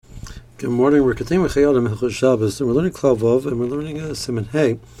Good morning. We're continuing with Hilchos Shabbos, and we're learning Klal, and we're learning Siman,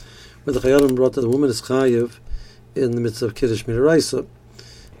 where the Chiyuv brought that the woman is Chiyuv in the midst of Kiddush Midaraisa.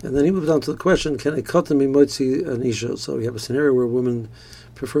 And then he moved on to the question, can a katan be motzi an isha? So we have a scenario where a woman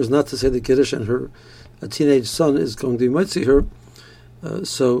prefers not to say the Kiddush, and a teenage son is going to be motzi her.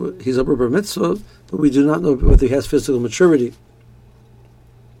 So he's a bar mitzvah, but we do not know whether he has physical maturity.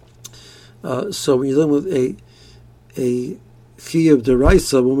 So when you're dealing with a Chiyuv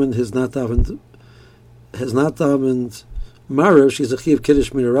deraisa, woman has not davened marav, she's a Chiyuv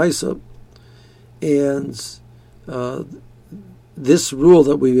Kiddush midaraisa, and this rule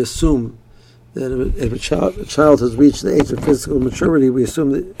that we assume that if a child has reached the age of physical maturity, we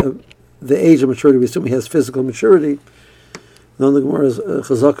assume that the age of maturity, we assume he has physical maturity. None of the Gemara's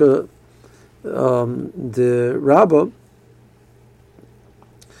chazaka the Rabbah.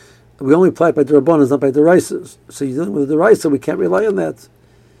 We only apply it by the Rabbanan, not by the Raisas. So you're dealing with the Raisa, we can't rely on that.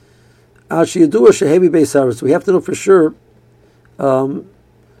 So we have to know for sure.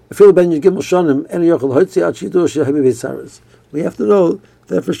 We have to know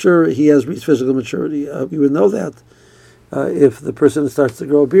that for sure he has reached physical maturity. We would know that if the person starts to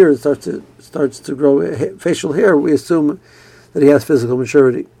grow a beard, starts to grow facial hair, we assume that he has physical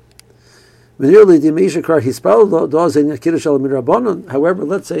maturity. However, let's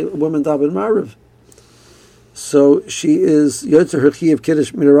say a woman daven Marav, so she is yotzer her Chiyuv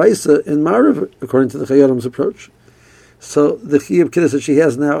Kiddush midaraisa in Marav, according to the Chayadam's approach. So the Chiyuv Kiddush that she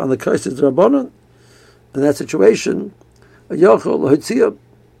has now on the Kais is Rabbanan. In that situation, Yachol L'Hotziyah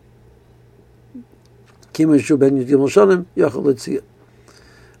Kima Yishu Ben Yudil Moshanim Yachol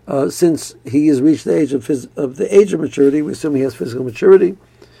L'Hotziyah. Since he has reached the age of the age of maturity, we assume he has physical maturity.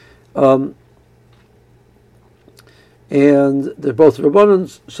 And they're both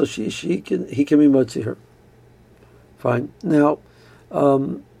Rabbanans, so he can be motzi her. Fine. Now,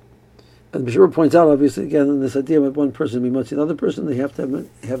 and Bishur points out, obviously, again, in this idea of one person be motzi another person, they have to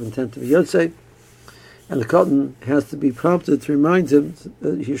have intent to be yotzei, and the katan has to be prompted to remind him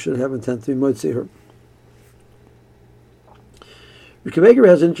that he should have intent to be motzi her. Rikaveger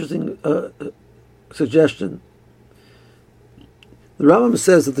has an interesting suggestion. The Rambam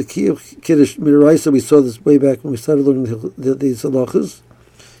says that the Chiyuv Kiddush midaraisa, we saw this way back when we started learning these halachas,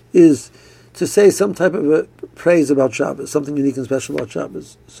 is to say some type of a praise about Shabbos, something unique and special about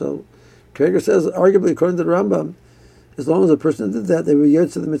Shabbos. So, Krager says, arguably, according to the Rambam, as long as a person did that, they were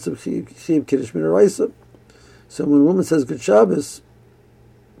yotze the mitzvah Chiyuv Kiddush midaraisa. So when a woman says Good Shabbos,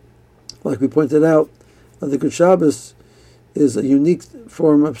 like we pointed out, the Good Shabbos is a unique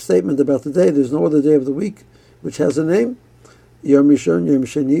form of statement about the day. There's no other day of the week which has a name. Yom Rishon, Yom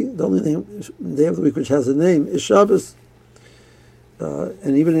Sheni, the only day of the week which has a name is Shabbos.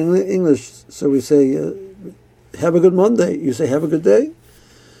 And even in English, so we say, have a good Monday. You say, have a good day.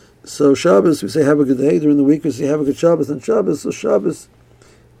 So Shabbos, we say, have a good day. During the week, we say, have a good Shabbos and Shabbos. So Shabbos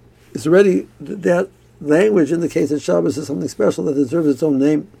is already, that language indicates that Shabbos is something special that deserves its own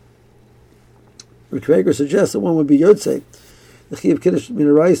name. Rick Krager suggests that one would be Yotzei. The Chiyuv Kiddush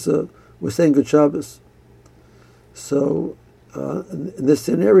midaraisa was saying good Shabbos. So, in this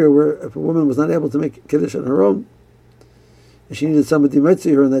scenario where if a woman was not able to make Kiddush on her own, and she needed somebody to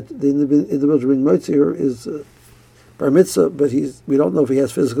motzi her, and that the individual to bring motzi her is bar mitzvah, but we don't know if he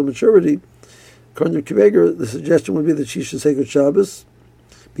has physical maturity. According to Kveger, the suggestion would be that she should say good Shabbos,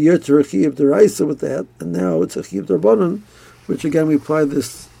 be yotzer a Chiyuv deraisa with that, and now it's a Chiyuv d'Rabbanan, which again we apply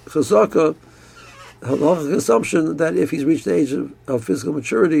this chazaka, halachic assumption that if he's reached the age of physical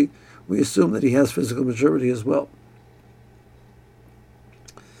maturity, we assume that he has physical maturity as well.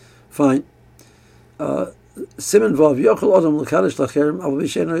 Fine. Siman Vav Yochel Adam L'Kadish Lacherim Al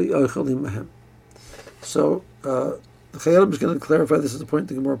B'Shena Yochel Imahem. So the Chayyadim is going to clarify. This is the point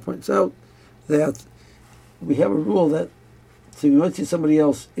the Gemara points out, that we have a rule that to be motzi somebody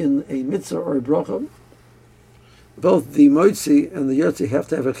else in a mitzvah or a bracha, both the motzi and the yotzi have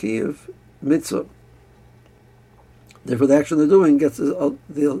to have a chiyuv mitzvah. Therefore, the action they're doing gets the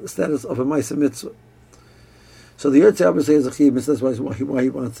status of a ma'aseh mitzvah. So the Yotzei obviously has a Chiyuv mitzvah, that's why he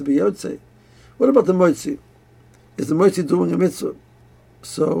wants to be Yotzei. What about the Motzi? Is the Motzi doing a mitzvah?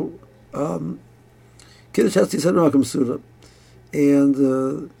 So, Kiddush has to be said Rakam Surah.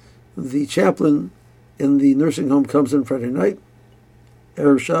 And the chaplain in the nursing home comes in Friday night.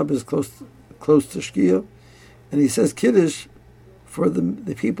 Erev Shabbos close to Shkia. And he says Kiddush for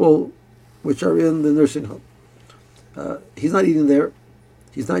the people which are in the nursing home. He's not eating there.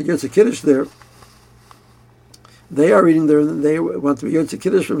 He's not Yotzei Kiddush there. They are eating there, and they want to be Yotzei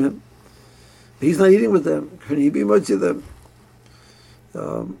Kiddush from him. But he's not eating with them. Can he be motzi them?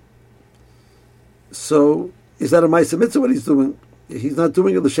 So is that a ma'aseh mitzvah what he's doing? he's not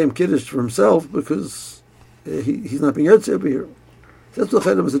doing it l'shem Kiddush for himself because he's not being Yotze over here. That's what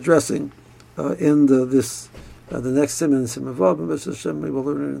Chayim is addressing in the next Siman, Siman Vav, and Hashem, we will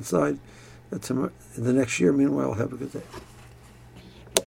learn it inside in the next year. Meanwhile, have a good day.